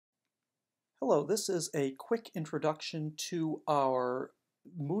Hello, this is a quick introduction to our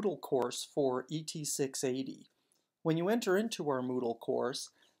Moodle course for ET680. When you enter into our Moodle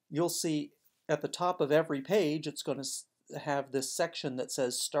course, you'll see at the top of every page it's going to have this section that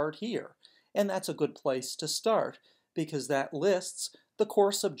says Start Here. And that's a good place to start because that lists the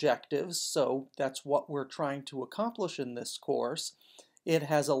course objectives, so that's what we're trying to accomplish in this course. It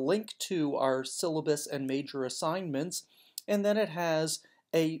has a link to our syllabus and major assignments, and then it has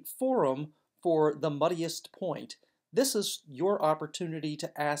a forum for the muddiest point. This is your opportunity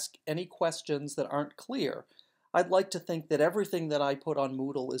to ask any questions that aren't clear. I'd like to think that everything that I put on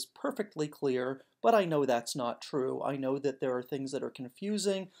Moodle is perfectly clear, but I know that's not true. I know that there are things that are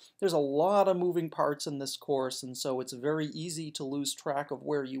confusing. There's a lot of moving parts in this course, and so it's very easy to lose track of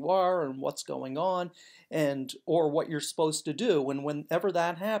where you are and what's going on or what you're supposed to do. And whenever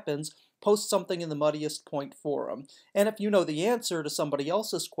that happens, post something in the Muddiest Point forum. And if you know the answer to somebody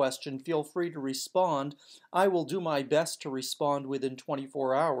else's question, feel free to respond. I will do my best to respond within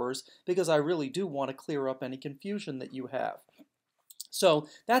 24 hours because I really do want to clear up any confusion that you have. So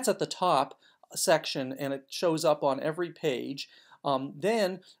that's at the top section, and it shows up on every page.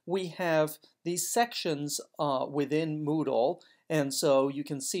 Then we have these sections within Moodle, and so you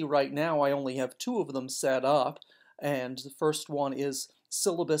can see right now I only have 2 of them set up, and the first one is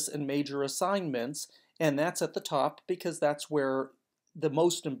syllabus and major assignments, and that's at the top because that's where the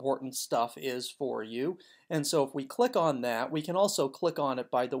most important stuff is for you. And so if we click on that, we can also click on it,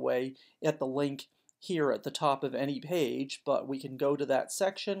 by the way, at the link here at the top of any page, but we can go to that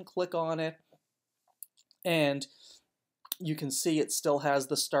section, click on it, and you can see it still has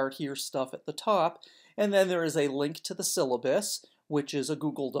the Start Here stuff at the top, and then there is a link to the syllabus, which is a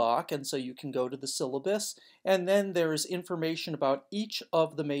Google Doc, and so you can go to the syllabus, and then there's information about each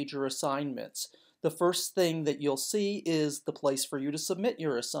of the major assignments. The first thing that you'll see is the place for you to submit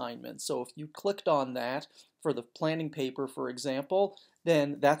your assignment. So if you clicked on that for the planning paper, for example,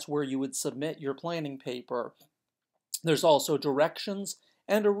 then that's where you would submit your planning paper. There's also directions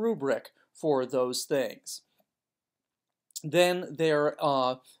and a rubric for those things. Then there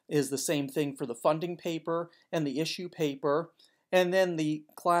is the same thing for the funding paper and the issue paper. And then the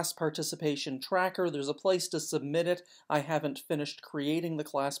class participation tracker, there's a place to submit it. I haven't finished creating the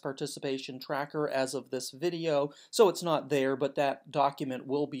class participation tracker as of this video, so it's not there, but that document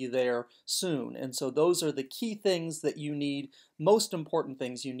will be there soon. And so those are the key things that you need, most important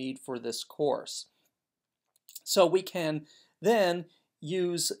things you need for this course. So we can then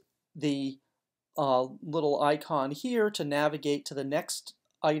use the little icon here to navigate to the next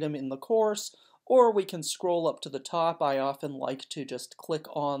item in the course, or we can scroll up to the top. I often like to just click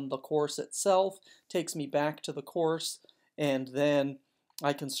on the course itself. It takes me back to the course, and then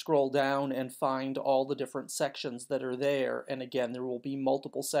I can scroll down and find all the different sections that are there. And again, there will be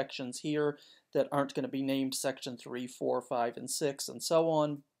multiple sections here that aren't going to be named section 3, 4, 5, and 6, and so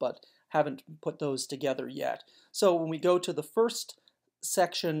on, but haven't put those together yet. So when we go to the first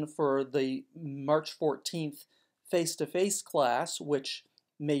section for the March 14th face-to-face class, which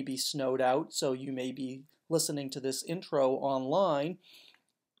may be snowed out, so you may be listening to this intro online,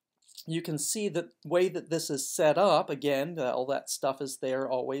 you can see the way that this is set up. Again, all that stuff is there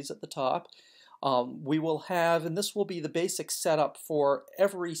always at the top. We will have, and this will be the basic setup for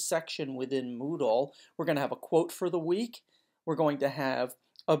every section within Moodle, we're going to have a quote for the week. We're going to have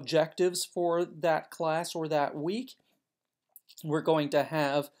objectives for that class or that week. We're going to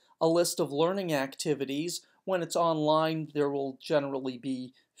have a list of learning activities. When it's online, there will generally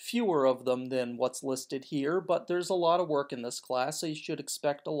be fewer of them than what's listed here, but there's a lot of work in this class, so you should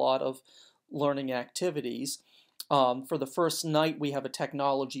expect a lot of learning activities. For the first night, we have a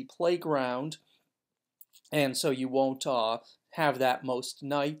technology playground, and so you won't have that most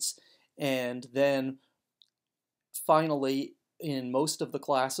nights. And then finally, in most of the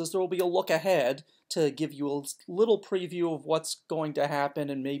classes, there will be a look ahead to give you a little preview of what's going to happen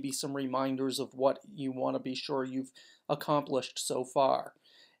and maybe some reminders of what you want to be sure you've accomplished so far.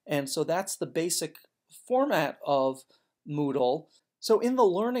 And so that's the basic format of Moodle. So in the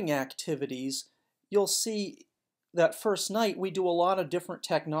learning activities, you'll see that first night we do a lot of different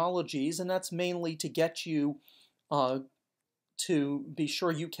technologies, and that's mainly to get you to be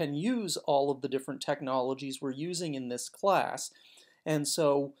sure you can use all of the different technologies we're using in this class. And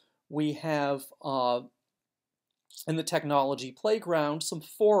so we have, in the technology playground, some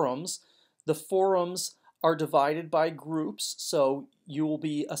forums. The forums are divided by groups, so you will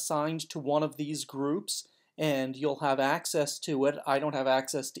be assigned to one of these groups, and you'll have access to it. I don't have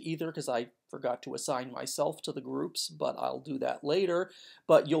access to either because I forgot to assign myself to the groups, but I'll do that later.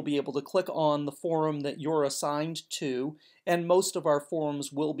 But you'll be able to click on the forum that you're assigned to, and most of our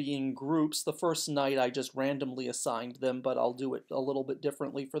forums will be in groups. The first night I just randomly assigned them, but I'll do it a little bit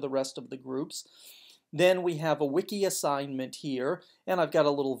differently for the rest of the groups. Then we have a wiki assignment here, and I've got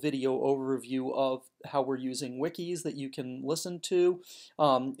a little video overview of how we're using wikis that you can listen to.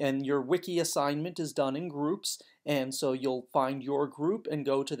 And your wiki assignment is done in groups, and so you'll find your group and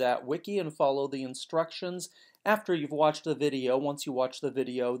go to that wiki and follow the instructions. After you've watched the video, once you watch the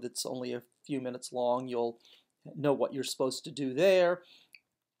video that's only a few minutes long, you'll know what you're supposed to do there.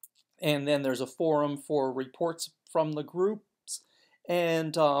 And then there's a forum for reports from the group.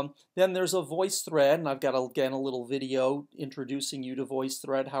 And then there's a voice thread, and I've got, again, a little video introducing you to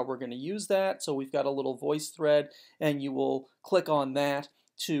VoiceThread, how we're going to use that. So we've got a little voice thread, and you will click on that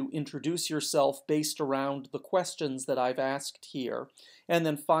to introduce yourself based around the questions that I've asked here. And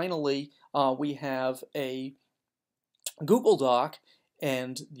then finally, we have a Google Doc,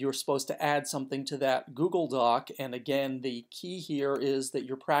 and you're supposed to add something to that Google Doc. And again, the key here is that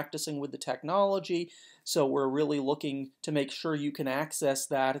you're practicing with the technology, so we're really looking to make sure you can access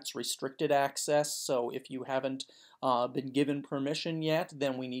that. It's restricted access, so if you haven't been given permission yet,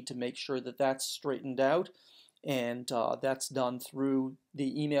 then we need to make sure that that's straightened out, and that's done through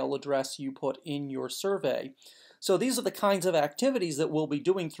the email address you put in your survey. So these are the kinds of activities that we'll be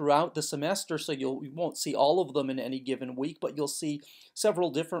doing throughout the semester, so you won't see all of them in any given week, but you'll see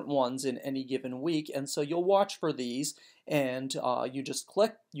several different ones in any given week, and so you'll watch for these, and you just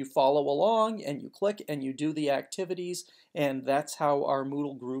click, you follow along, and you click, and you do the activities, and that's how our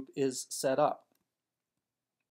Moodle group is set up.